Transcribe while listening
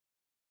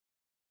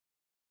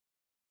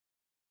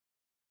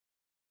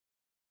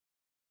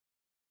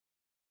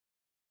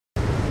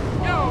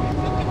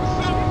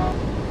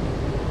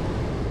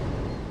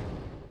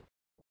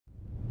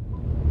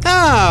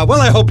Well,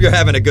 I hope you're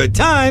having a good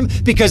time,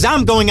 because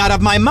I'm going out of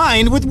my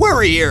mind with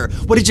worry here.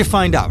 What did you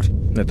find out?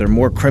 That there are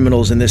more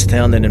criminals in this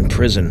town than in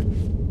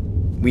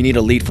prison. We need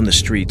a lead from the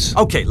streets.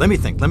 Okay, let me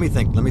think.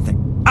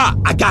 Ah,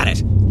 I got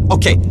it.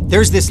 Okay,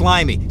 there's this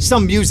limey,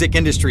 some music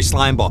industry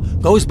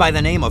slimeball. Goes by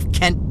the name of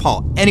Kent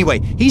Paul. Anyway,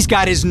 he's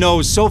got his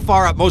nose so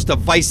far up most of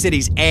Vice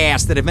City's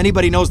ass that if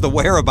anybody knows the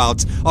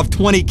whereabouts of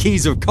 20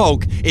 keys of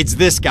coke, it's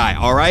this guy,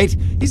 all right?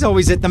 He's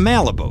always at the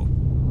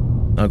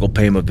Malibu. I'll go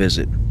pay him a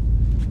visit.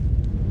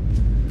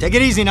 Take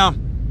it easy now.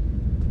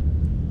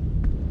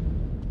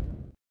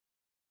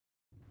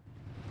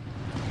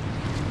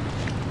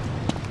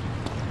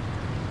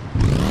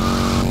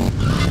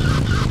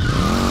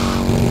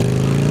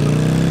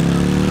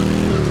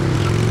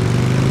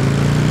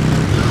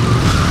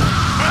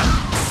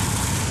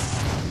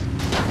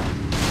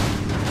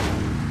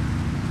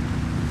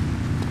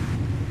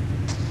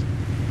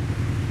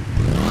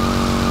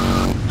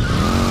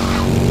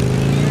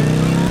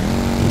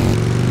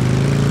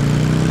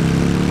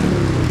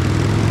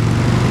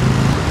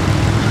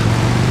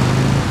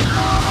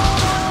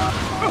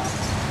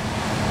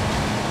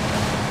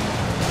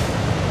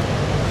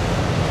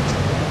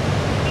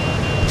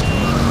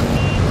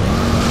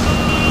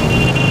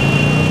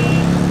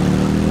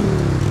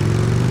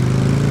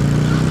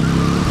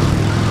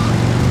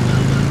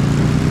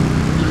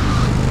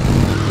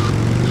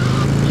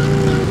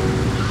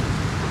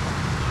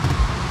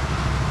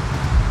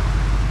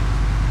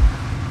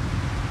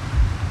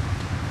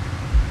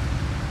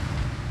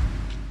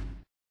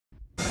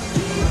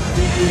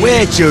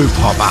 Where'd you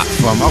pop up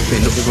from? I've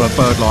been looking for a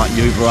bird like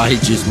you for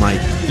ages,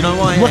 mate. You know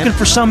why I am? Looking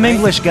for some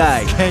English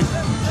guy. Kent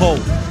Paul.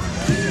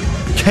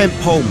 Kent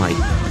Paul, mate.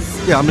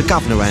 Yeah, I'm the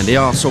governor around here.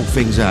 I'll sort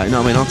things out. You know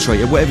what I mean? I'll treat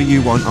you. Whatever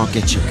you want, I'll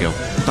get you, girl.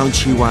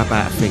 Don't you worry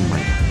about a thing,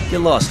 mate.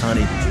 Get lost,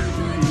 honey.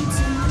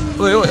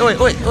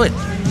 Wait.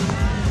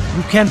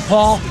 You Ken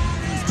Paul?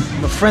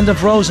 I'm a friend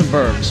of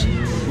Rosenberg's.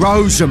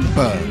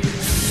 Rosenberg.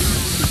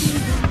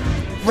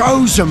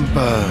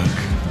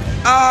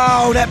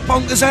 Oh, that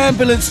bonkers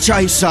ambulance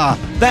chaser.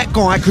 That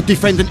guy could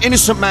defend an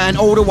innocent man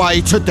all the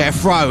way to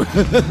death row.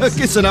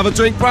 Get another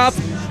drink, bruv.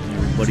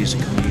 Everybody's a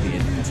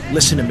comedian.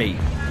 Listen to me.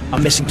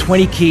 I'm missing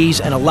 20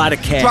 keys and a lot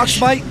of cash. Drugs,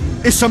 mate?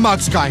 It's a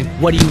mug's game.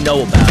 What do you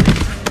know about it?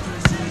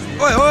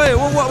 Oi,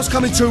 well, what I was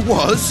coming to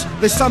was,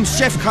 there's some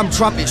chef come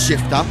trumpet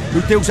shifter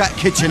who deals at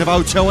kitchen of a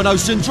hotel on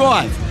Ocean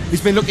Drive.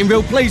 He's been looking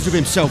real pleased with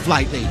himself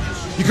lately.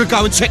 You could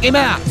go and check him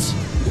out.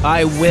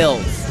 I will.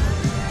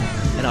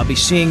 And I'll be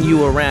seeing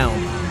you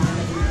around.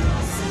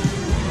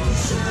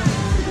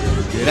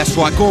 Yeah, that's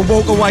right. Go and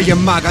walk away, you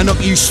mug. I knock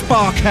you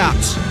spark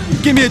out.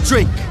 Give me a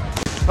drink.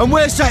 And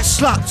where's that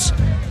slut?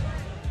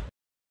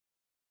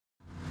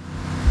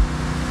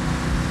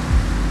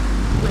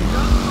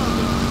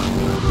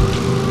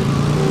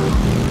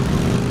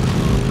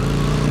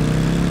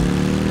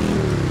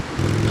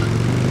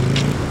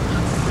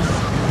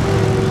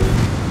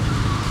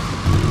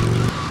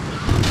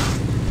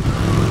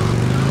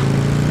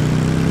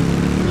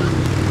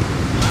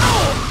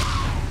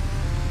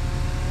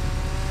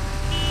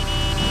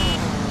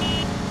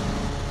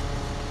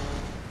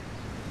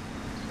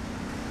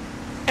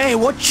 Hey,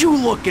 what you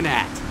looking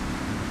at?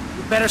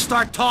 You better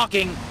start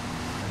talking.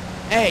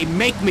 Hey,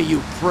 make me,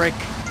 you prick.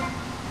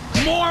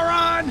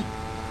 Moron!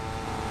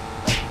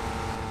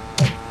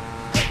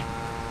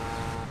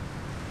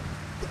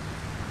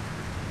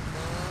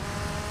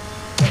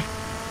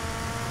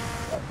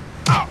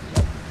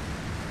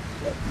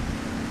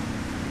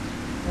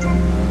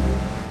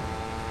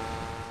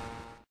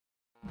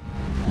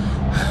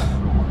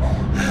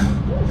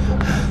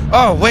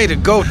 Oh, way to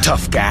go,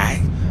 tough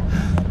guy.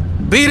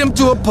 Beat him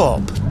to a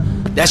pulp.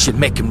 That should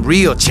make him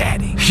real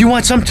chatty. You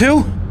want some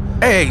too?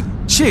 Hey,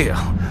 chill.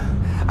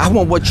 I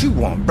want what you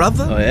want,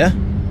 brother. Oh, yeah?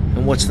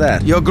 And what's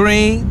that? Your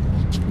green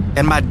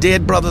and my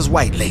dead brother's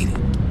white lady.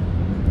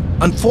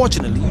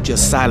 Unfortunately, you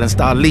just silenced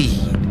our lead.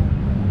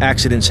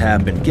 Accidents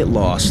happen. Get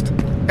lost.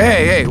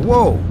 Hey,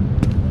 whoa.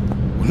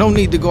 No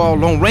need to go all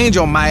Lone Range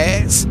on my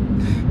ass.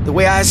 The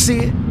way I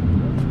see it,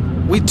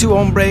 we two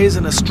hombres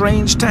in a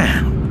strange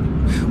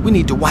town. We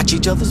need to watch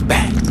each other's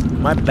back.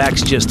 My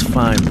back's just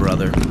fine,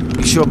 brother.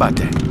 You sure about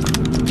that?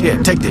 Here,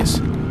 take this.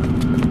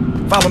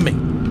 Follow me.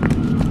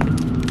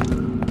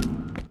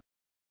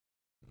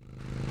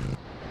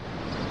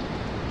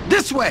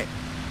 This way!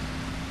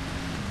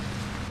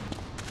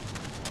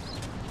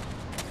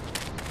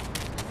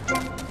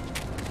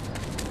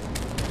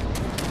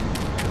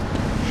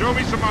 Show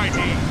me some ID.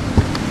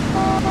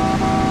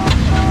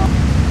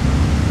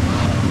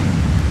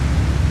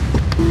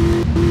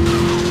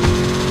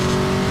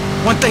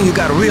 One thing you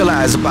gotta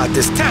realize about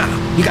this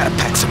town, you gotta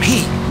pack some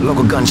heat.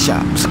 Local gun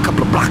shop's a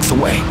couple of blocks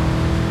away.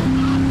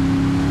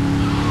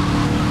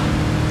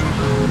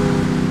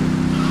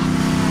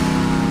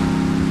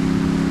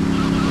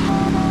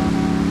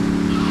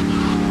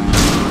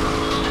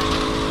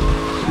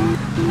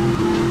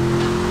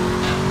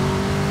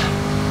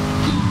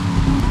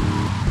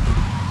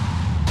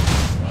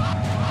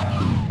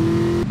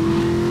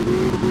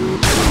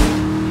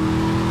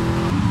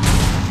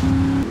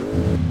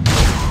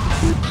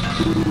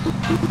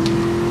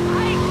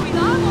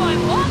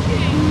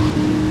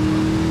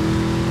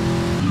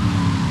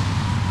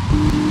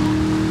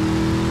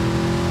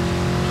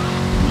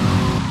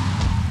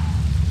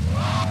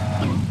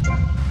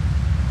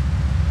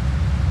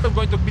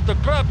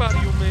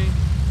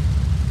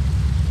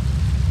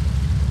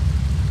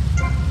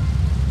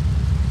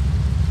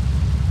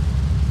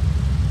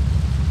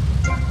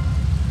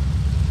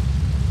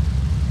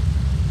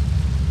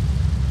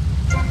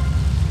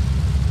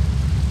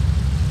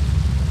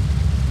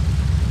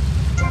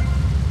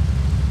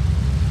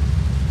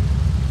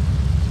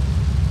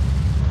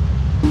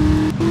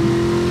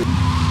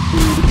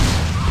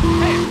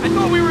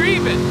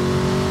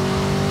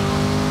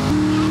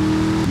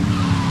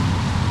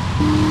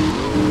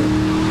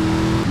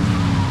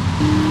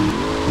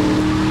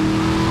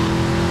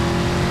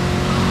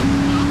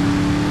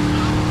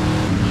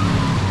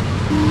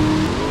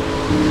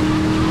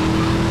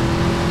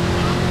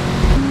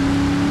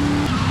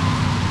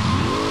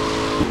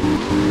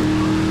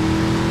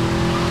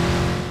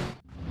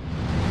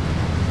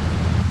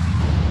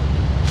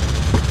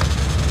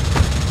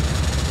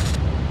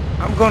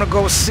 I'm gonna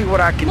go see what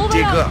I can dig Move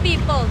along, up.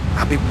 people.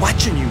 I'll be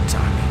watching you,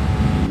 Tommy.